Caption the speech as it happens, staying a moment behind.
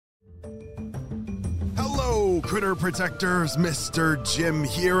Critter Protectors, Mr. Jim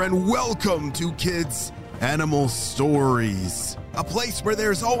here, and welcome to Kids Animal Stories, a place where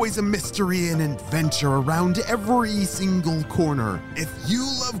there's always a mystery and adventure around every single corner. If you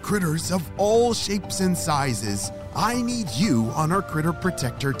love critters of all shapes and sizes, I need you on our Critter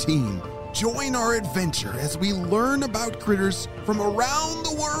Protector team. Join our adventure as we learn about critters from around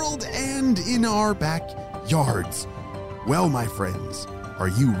the world and in our backyards. Well, my friends, are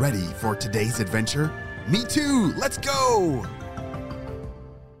you ready for today's adventure? Me too! Let's go!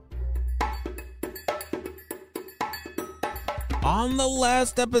 On the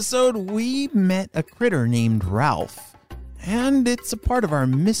last episode, we met a critter named Ralph. And it's a part of our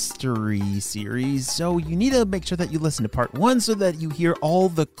mystery series, so you need to make sure that you listen to part 1 so that you hear all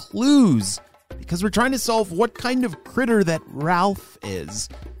the clues. Because we're trying to solve what kind of critter that Ralph is.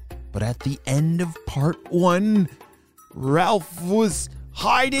 But at the end of part 1, Ralph was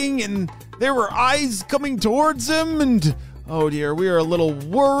hiding and there were eyes coming towards him, and oh dear, we are a little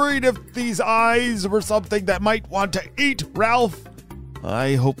worried if these eyes were something that might want to eat Ralph.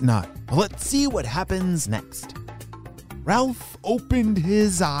 I hope not. But let's see what happens next. Ralph opened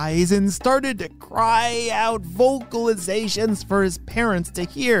his eyes and started to cry out vocalizations for his parents to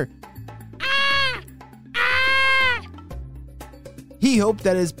hear. Ah! Ah! He hoped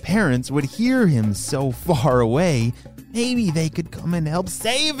that his parents would hear him so far away. Maybe they could come and help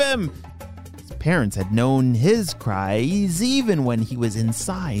save him. His parents had known his cries even when he was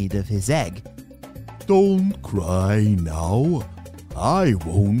inside of his egg. "Don't cry now. I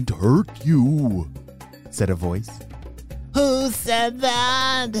won't hurt you," said a voice. "Who said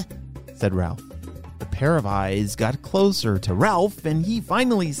that?" said Ralph. The pair of eyes got closer to Ralph, and he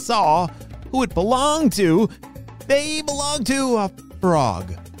finally saw who it belonged to. They belonged to a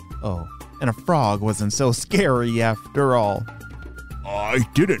frog. Oh, and a frog wasn't so scary after all. "I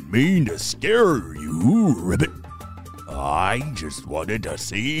didn't mean to scare you, Ribbit. I just wanted to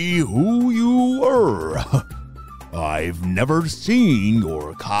see who you were. I've never seen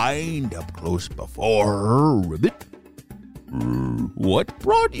your kind up close before, Ribbit. What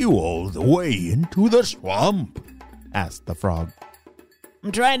brought you all the way into the swamp?" asked the frog.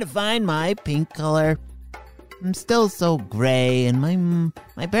 "I'm trying to find my pink color. I'm still so gray, and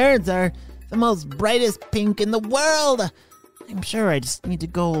my parents are the most brightest pink in the world. I'm sure I just need to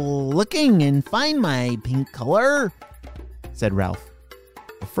go looking and find my pink color," said Ralph.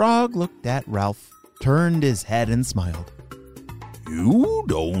 The frog looked at Ralph, turned his head, and smiled. "You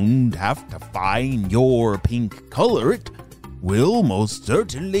don't have to find your pink color. It will most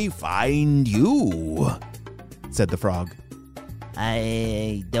certainly find you," said the frog.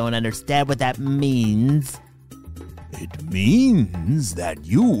 "I don't understand what that means." "It means that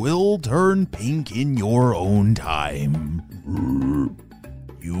you will turn pink in your own time.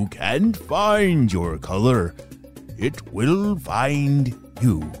 You can't find your color. It will find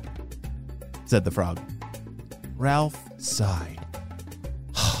you," said the frog. Ralph sighed.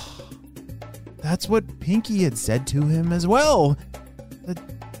 That's what Pinky had said to him as well. But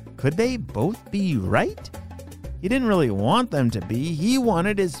could they both be right? He didn't really want them to be. He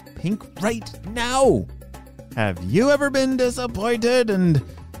wanted his pink right now. Have you ever been disappointed and,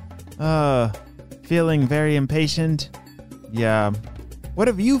 feeling very impatient? Yeah. What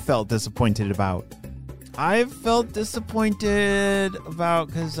have you felt disappointed about? I've felt disappointed about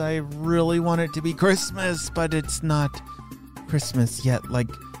because I really want it to be Christmas, but it's not Christmas yet. Like,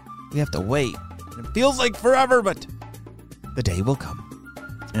 we have to wait. It feels like forever, but the day will come.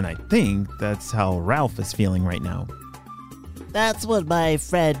 And I think that's how Ralph is feeling right now. "That's what my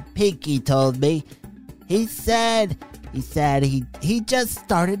friend Pinky told me. He said he just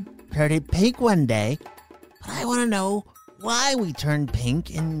started turning pink one day, but I want to know why we turn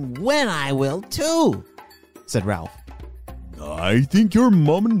pink and when I will too," said Ralph. "I think your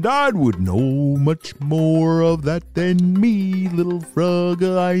mom and dad would know much more of that than me, little frog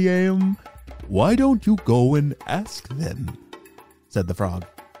I am. Why don't you go and ask them?" said the frog.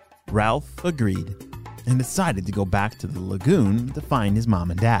 Ralph agreed and decided to go back to the lagoon to find his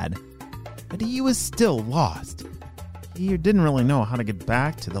mom and dad. But he was still lost. He didn't really know how to get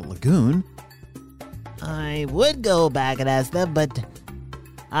back to the lagoon. "I would go back and ask them, but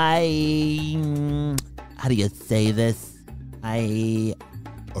how do you say this? Are you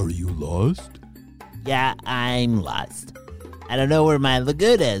lost?" Yeah, I'm lost. I don't know where my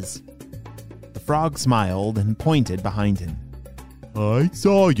lagoon is." The frog smiled and pointed behind him. "I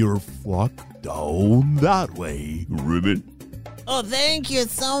saw your flock down that way, Ribbit." "Oh, thank you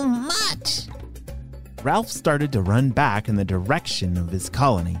so much." Ralph started to run back in the direction of his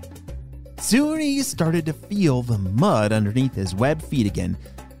colony. Soon he started to feel the mud underneath his webbed feet again,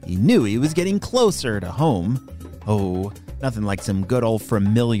 He knew he was getting closer to home. Oh, nothing like some good old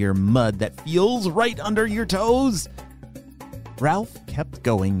familiar mud that feels right under your toes. Ralph kept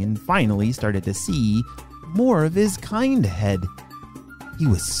going and finally started to see more of his kind head. He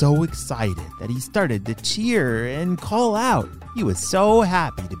was so excited that he started to cheer and call out. He was so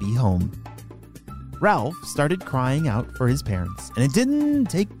happy to be home. Ralph started crying out for his parents, and it didn't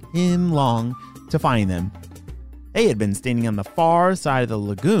take him long to find them. They had been standing on the far side of the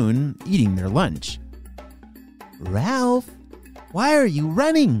lagoon eating their lunch. "Ralph, why are you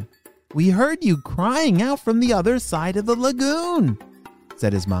running? We heard you crying out from the other side of the lagoon,"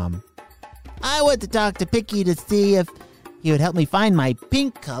 said his mom. I went to talk to Pinky to see if he would help me find my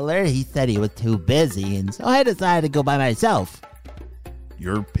pink color. He said he was too busy, and so I decided to go by myself.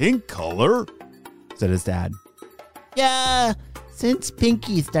 Your pink color? Said his dad. Yeah, since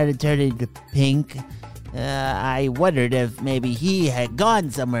Pinky started turning to pink, I wondered if maybe he had gone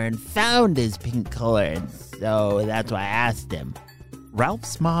somewhere and found his pink color, and so that's why I asked him.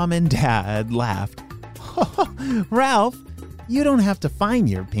 Ralph's mom and dad laughed. "Ralph, you don't have to find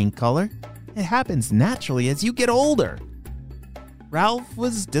your pink color. It happens naturally as you get older." Ralph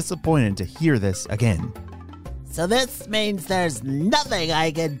was disappointed to hear this again. So this means there's nothing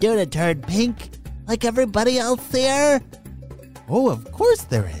I can do to turn pink like everybody else here? "Oh, of course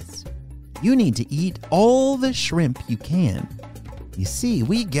there is. You need to eat all the shrimp you can. You see,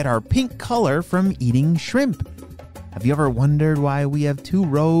 we get our pink color from eating shrimp. Have you ever wondered why we have 2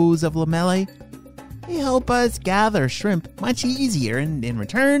 rows of lamellae? They help us gather shrimp much easier, and in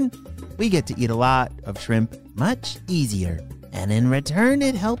return, we get to eat a lot of shrimp much easier. And in return,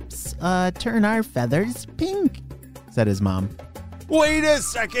 it helps turn our feathers pink," said his mom. Wait a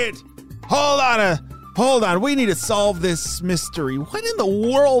second! Hold on. We need to solve this mystery. What in the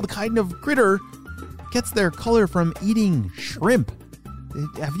world kind of critter gets their color from eating shrimp?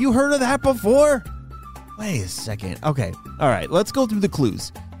 Have you heard of that before? Wait a second. Okay. All right. Let's go through the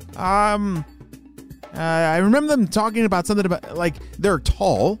clues. I remember them talking about something about, like, they're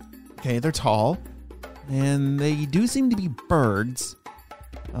tall. Okay, they're tall. And they do seem to be birds.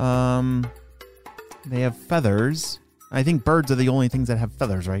 They have feathers. I think birds are the only things that have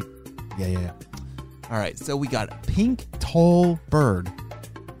feathers, right? Yeah. All right, so we got a pink, tall bird.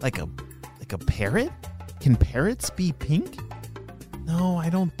 Like a parrot? Can parrots be pink? No, I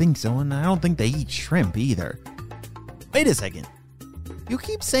don't think so, and I don't think they eat shrimp either. Wait a second. You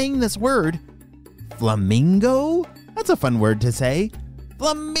keep saying this word. Flamingo? That's a fun word to say.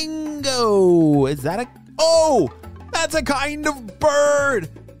 Flamingo! Is that Oh! That's a kind of bird!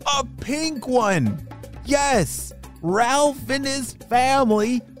 A pink one! Yes! Ralph and his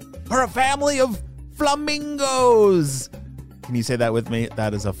family are a family of flamingos! Can you say that with me?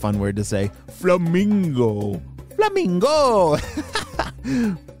 That is a fun word to say. Flamingo! Flamingo!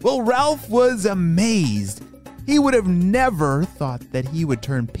 Well, Ralph was amazed. He would have never thought that he would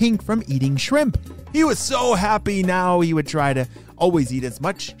turn pink from eating shrimp. He was so happy now he would try to always eat as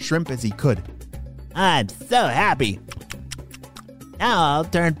much shrimp as he could. I'm so happy. Now I'll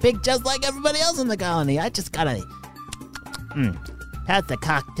turn pink just like everybody else in the colony. I just gotta... Pass the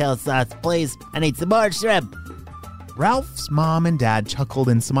cocktail sauce, please. I need some more shrimp. Ralph's mom and dad chuckled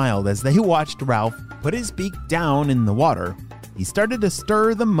and smiled as they watched Ralph put his beak down in the water. He started to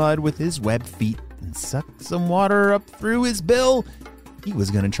stir the mud with his webbed feet and suck some water up through his bill. He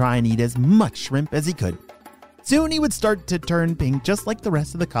was going to try and eat as much shrimp as he could. Soon he would start to turn pink just like the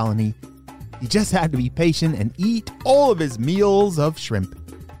rest of the colony. He just had to be patient and eat all of his meals of shrimp.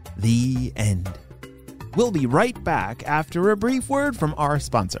 The end. We'll be right back after a brief word from our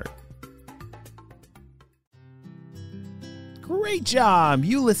sponsor. Great job!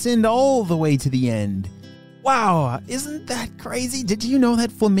 You listened all the way to the end. Wow, isn't that crazy? Did you know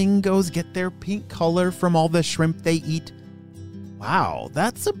that flamingos get their pink color from all the shrimp they eat? Wow,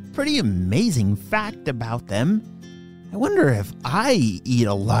 that's a pretty amazing fact about them. I wonder if I eat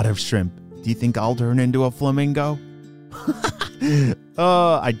a lot of shrimp. Do you think I'll turn into a flamingo?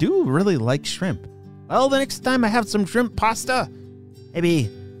 I do really like shrimp. Well, the next time I have some shrimp pasta, maybe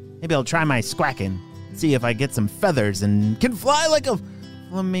I'll try my squacking. See if I get some feathers and can fly like a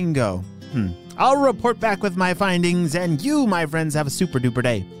flamingo. I'll report back with my findings, and you, my friends, have a super duper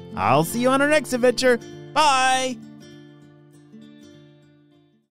day. I'll see you on our next adventure. Bye!